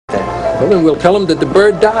Well, then we'll tell them that the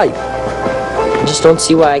bird died. I just don't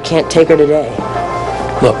see why I can't take her today.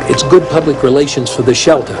 Look, it's good public relations for the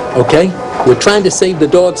shelter, okay? We're trying to save the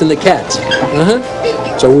dogs and the cats.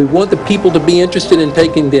 So we want the people to be interested in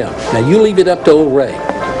taking them. Now, you leave it up to old Ray.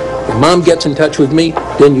 If Mom gets in touch with me,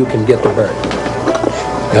 then you can get the bird.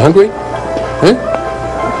 You hungry? Huh?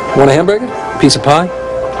 Want a hamburger? Piece of pie?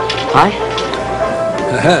 Pie?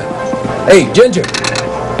 Hey, Ginger.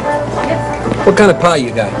 What kind of pie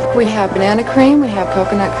you got? We have banana cream, we have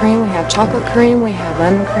coconut cream, we have chocolate cream, we have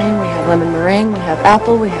lemon cream, we have lemon meringue, we have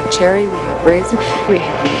apple, we have cherry, we have raisin, we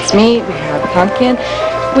have minced meat, we have pumpkin,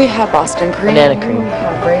 we have Boston cream. Banana cream. We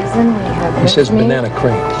have raisin, we have He says mincemeat. banana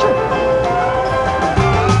cream.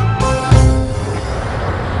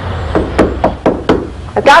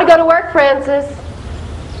 I've got to go to work, Francis.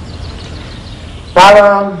 Bye,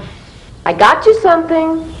 Mom. I got you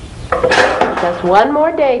something. Just one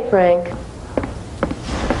more day, Frank.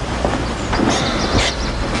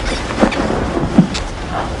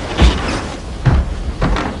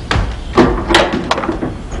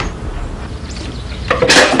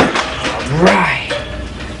 Right.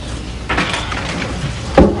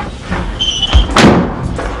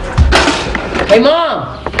 Hey,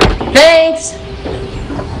 Mom. Thanks.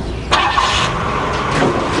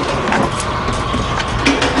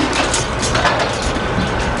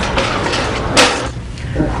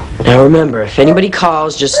 Now remember, if anybody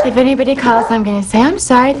calls, just... If anybody calls, I'm going to say, I'm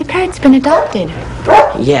sorry, the parrot's been adopted.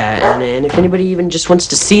 Yeah, and if anybody even just wants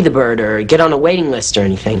to see the bird or get on a waiting list or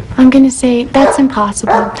anything. I'm going to say, that's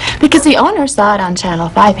impossible. Because the owner saw it on Channel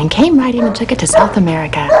 5 and came right in and took it to South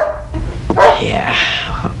America. Yeah.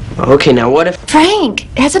 Okay, now what if... Frank,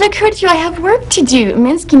 has it occurred to you I have work to do?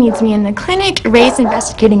 Minsky needs me in the clinic, Ray's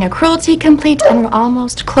investigating a cruelty complaint, and we're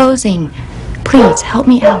almost closing. Please, help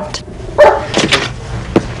me out.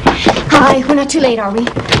 Hi, we're not too late, are we?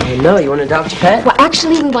 No, you want to adopt a pet? Well,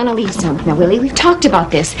 actually, we want to leave some. Now, Willie, we've talked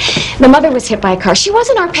about this. The mother was hit by a car. She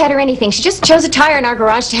wasn't our pet or anything. She just chose a tire in our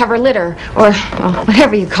garage to have her litter, or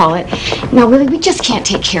whatever you call it. Now, Willie, we just can't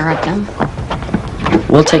take care of them.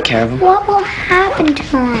 We'll take care of him. What will happen to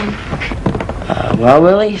him? Well,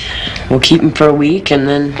 Willie, we'll keep him for a week and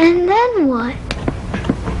then... And then what?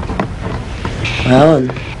 Well,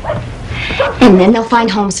 And then they'll find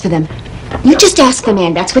homes for them. You just ask the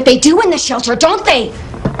man. That's what they do in the shelter, don't they?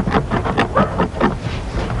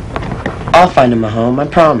 I'll find him a home, I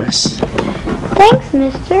promise. Thanks,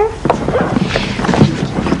 mister.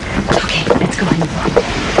 Okay, let's go in.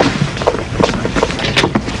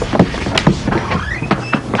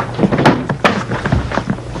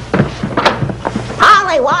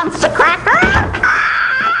 Holly wants a cracker.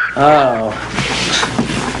 Oh.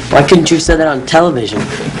 Why couldn't you have said that on television?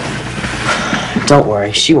 Don't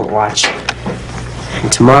worry, she won't watch.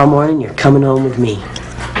 And tomorrow morning, you're coming home with me.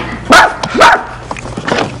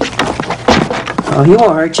 Oh, he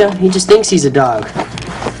won't hurt you. He just thinks he's a dog.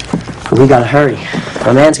 But we gotta hurry.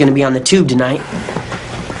 My man's gonna be on the tube tonight.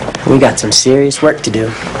 We got some serious work to do.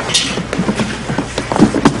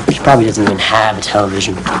 He probably doesn't even have a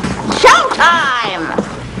television. Showtime!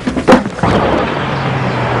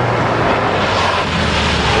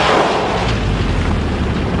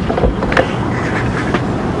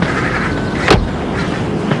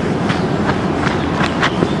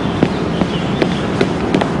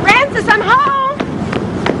 Francis, I'm home.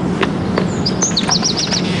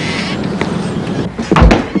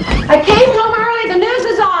 I came home early. The news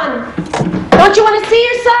is on. Don't you want to see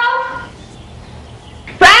yourself?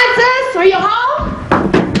 Francis, are you home?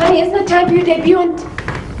 Honey, isn't it time for your debut?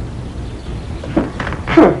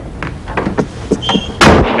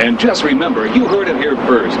 And just remember, you heard it here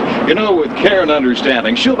first. You know, with care and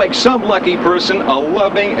understanding, she'll make some lucky person a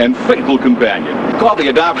loving and faithful companion. Call the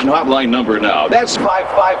adoption hotline number now. That's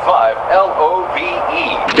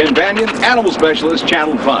 555-LOVE. Companion Animal Specialist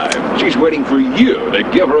Channel 5. She's waiting for you to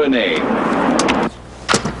give her a name.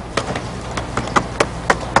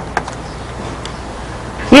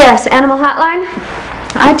 Yes, Animal Hotline?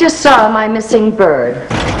 I just saw my missing bird.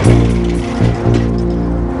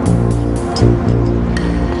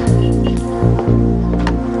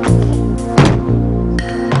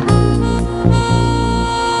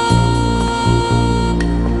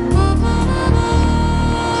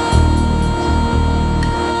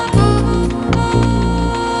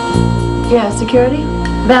 Yeah, security?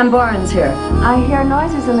 Van Boren's here. I hear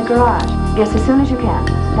noises in the garage. Yes, as soon as you can.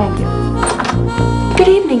 Thank you. Good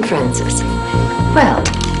evening, Francis. Well,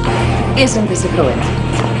 isn't this a coincidence?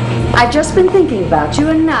 I've just been thinking about you,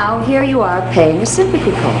 and now here you are paying a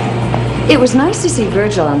sympathy call. It was nice to see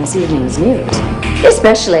Virgil on this evening's news,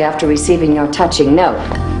 especially after receiving your touching note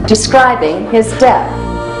describing his death.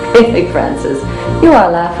 Really, Francis, you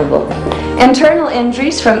are laughable. Internal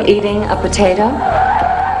injuries from eating a potato?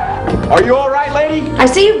 Are you all right, lady? I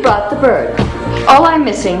see you've brought the bird. All I'm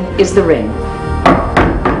missing is the ring.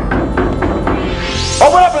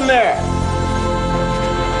 Open up in there!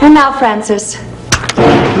 And now, Francis,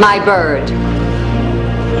 my bird.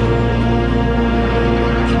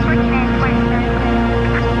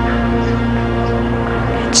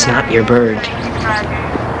 It's not your bird.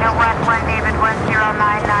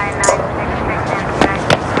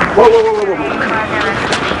 Whoa, whoa, whoa, whoa, whoa.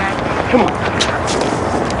 Come on.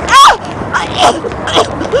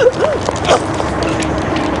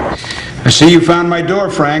 I see you found my door,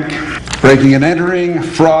 Frank. Breaking and entering,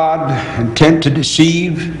 fraud, intent to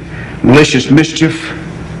deceive, malicious mischief,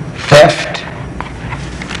 theft.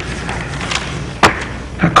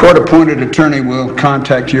 A court-appointed attorney will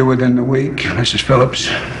contact you within the week, Mrs. Phillips.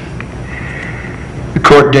 The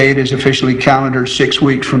court date is officially calendared 6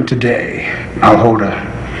 weeks from today. I'll hold a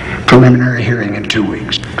preliminary hearing in 2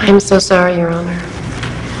 weeks. I'm so sorry, Your Honor.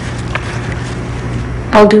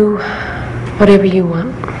 I'll do whatever you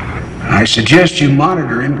want. I suggest you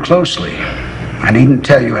monitor him closely. I needn't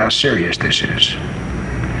tell you how serious this is.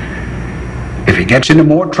 If he gets into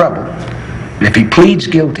more trouble, if he pleads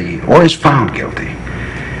guilty or is found guilty,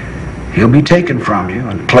 he'll be taken from you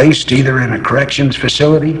and placed either in a corrections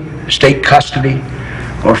facility, state custody,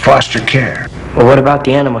 or foster care. Well, what about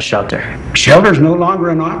the animal shelter? Shelter's no longer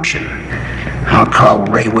an option. I'll call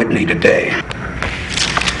Ray Whitney today.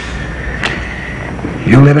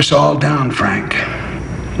 You let us all down, Frank.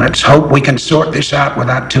 Let's hope we can sort this out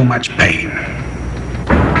without too much pain. I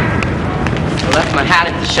left my hat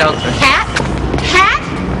at the shelter. Hat? Hat?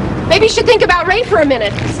 Maybe you should think about Ray for a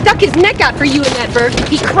minute. Stuck his neck out for you and that bird.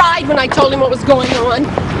 He cried when I told him what was going on.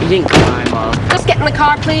 He didn't cry, Mom. Just get in the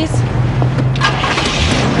car, please.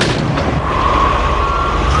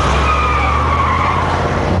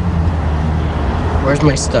 Where's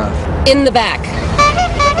my stuff? In the back.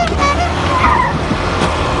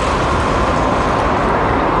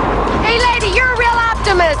 Hey, lady, you're a real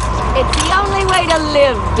optimist. It's the only way to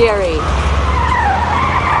live, dearie.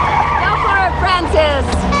 Go for it, Francis.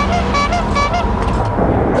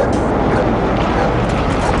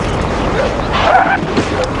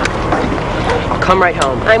 I'll come right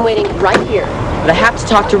home. I'm waiting right here. But I have to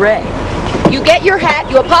talk to Ray. You get your hat,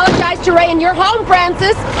 you apologize to Ray, and you're home,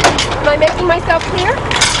 Francis. Am I making myself clear?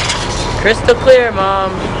 Crystal clear,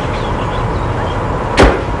 Mom.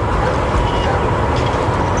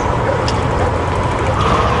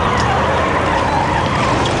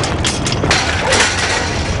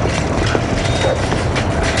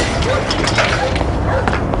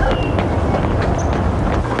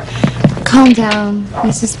 Calm down,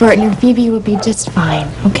 Mrs. Barton. Your Phoebe will be just fine,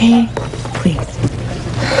 okay? Please.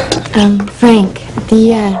 Frank,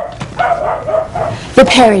 the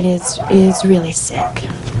parrot is really sick.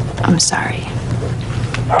 I'm sorry.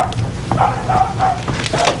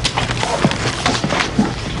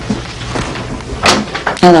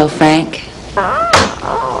 Hello, Frank.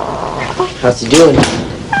 How's he doing?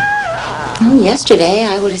 Well, yesterday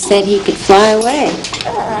I would have said he could fly away.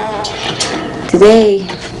 Today,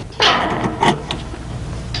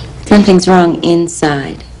 something's wrong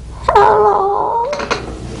inside.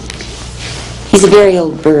 He's a very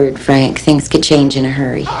old bird, Frank. Things could change in a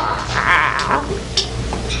hurry.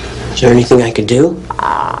 Is there anything I could do?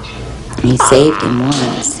 He saved him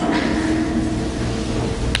once.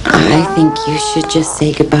 I think you should just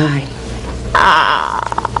say goodbye.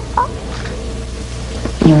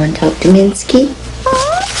 You want to talk to Minsky?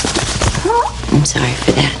 I'm sorry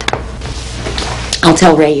for that. I'll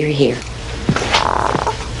tell Ray you're here.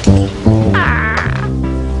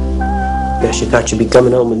 Guess you thought you'd be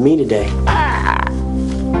coming home with me today.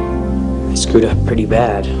 I screwed up pretty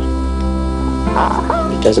bad.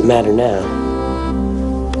 It doesn't matter now.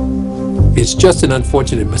 It's just an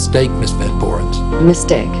unfortunate mistake, Miss Van Borens.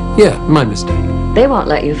 Mistake. Yeah, my mistake. They won't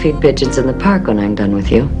let you feed pigeons in the park when I'm done with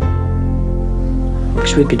you.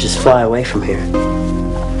 Wish we could just fly away from here.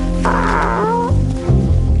 Come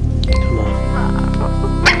on.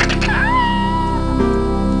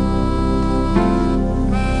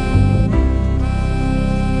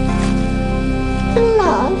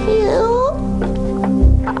 Love you.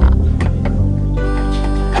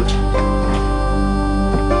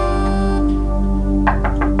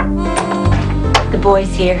 The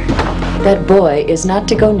boy's here. That boy is not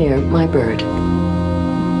to go near my bird.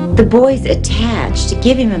 The boy's attached.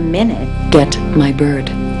 Give him a minute. Get my bird.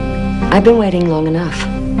 I've been waiting long enough.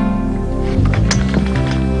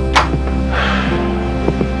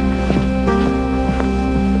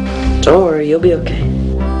 Don't worry, you'll be okay.